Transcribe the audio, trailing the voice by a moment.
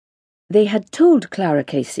They had told Clara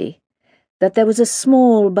Casey that there was a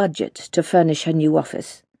small budget to furnish her new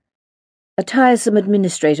office. A tiresome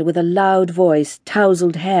administrator with a loud voice,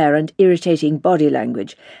 tousled hair, and irritating body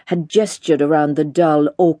language had gestured around the dull,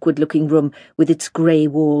 awkward-looking room with its grey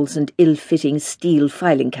walls and ill-fitting steel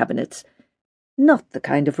filing cabinets. Not the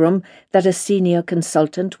kind of room that a senior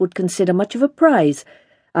consultant would consider much of a prize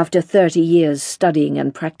after 30 years studying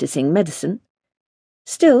and practicing medicine.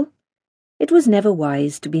 Still, it was never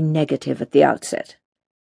wise to be negative at the outset.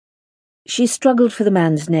 She struggled for the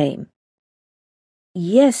man's name.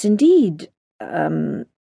 "Yes, indeed.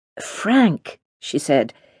 Frank," she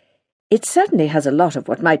said. "It certainly has a lot of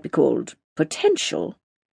what might be called potential."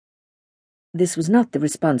 This was not the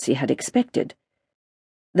response he had expected.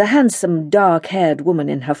 The handsome, dark-haired woman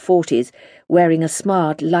in her 40s, wearing a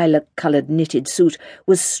smart, lilac-coloured knitted suit,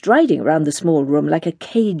 was striding around the small room like a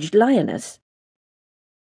caged lioness.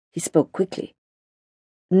 He spoke quickly.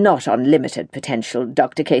 "Not unlimited potential,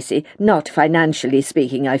 Dr. Casey, not financially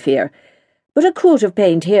speaking, I fear. But a coat of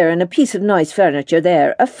paint here and a piece of nice furniture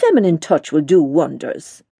there, a feminine touch will do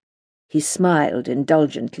wonders." He smiled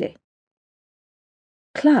indulgently.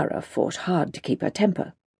 Clara fought hard to keep her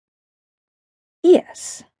temper.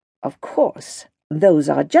 "Yes, of course, those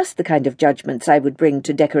are just the kind of judgments I would bring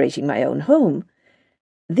to decorating my own home.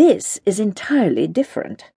 This is entirely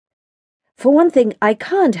different. For one thing, I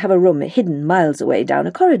can't have a room hidden miles away down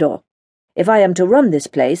a corridor. If I am to run this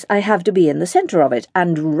place, I have to be in the centre of it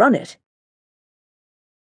and run it."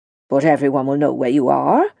 "But everyone will know where you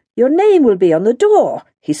are. Your name will be on the door,"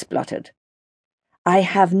 he spluttered. "I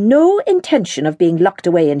have no intention of being locked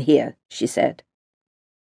away in here," she said.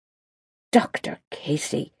 "Dr.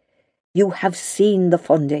 Casey, you have seen the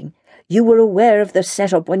funding. You were aware of the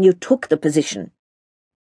setup when you took the position."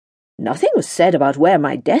 "Nothing was said about where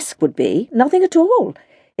my desk would be, nothing at all.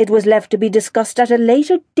 It was left to be discussed at a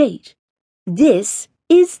later date. This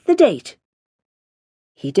is the date."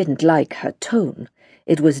 He didn't like her tone.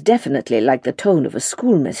 It was definitely like the tone of a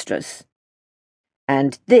schoolmistress.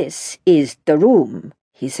 "And this is the room,"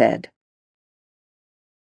 he said.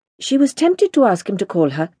 She was tempted to ask him to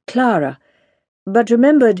call her Clara, but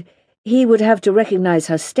remembered he would have to recognize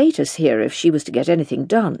her status here if she was to get anything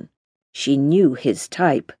done. She knew his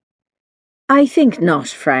type. "I think not,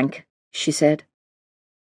 Frank," she said.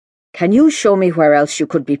 "Can you show me where else you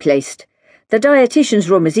could be placed? The dietitian's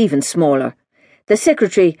room is even smaller. The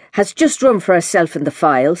secretary has just room for herself and the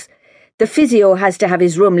files. The physio has to have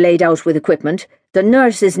his room laid out with equipment. The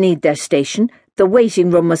nurses need their station. The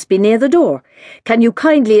waiting room must be near the door. Can you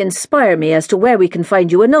kindly inspire me as to where we can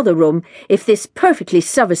find you another room if this perfectly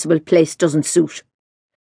serviceable place doesn't suit?"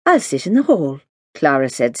 "I'll sit in the hall," Clara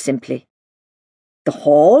said simply. "The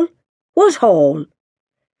hall? What hall?"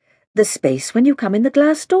 "The space when you come in the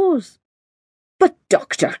glass doors." "But,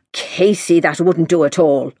 Dr. Casey, that wouldn't do at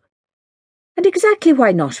all." "And exactly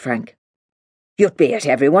why not, Frank?" "You'd be at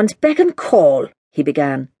everyone's beck and call," he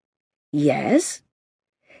began. "Yes?"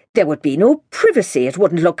 "There would be no privacy. It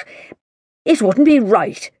wouldn't be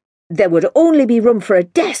right. There would only be room for a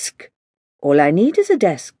desk." "All I need is a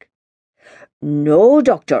desk." "No,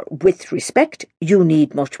 Doctor, with respect, you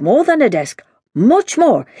need much more than a desk. Much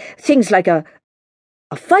more. Things like a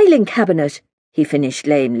filing cabinet," he finished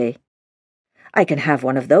lamely. "I can have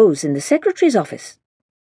one of those in the secretary's office."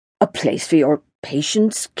 "A place for your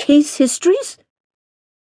patients' case histories?"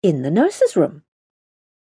 "In the nurse's room."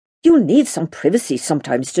 "You'll need some privacy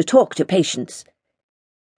sometimes to talk to patients."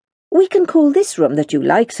 "We can call this room that you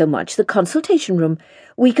like so much the consultation room.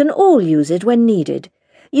 We can all use it when needed.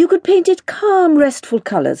 You could paint it calm, restful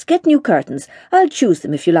colours, get new curtains. I'll choose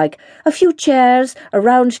them if you like. A few chairs, a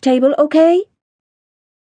round table, okay?"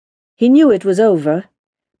 He knew it was over,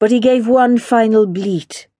 but he gave one final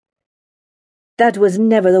bleat. That was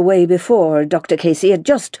never the way before, Dr. Casey. It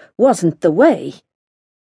just wasn't the way.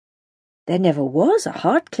 There never was a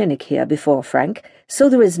heart clinic here before, Frank, so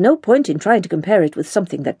there is no point in trying to compare it with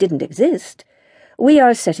something that didn't exist. We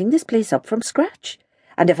are setting this place up from scratch,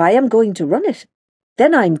 and if I am going to run it,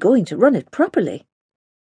 then I'm going to run it properly.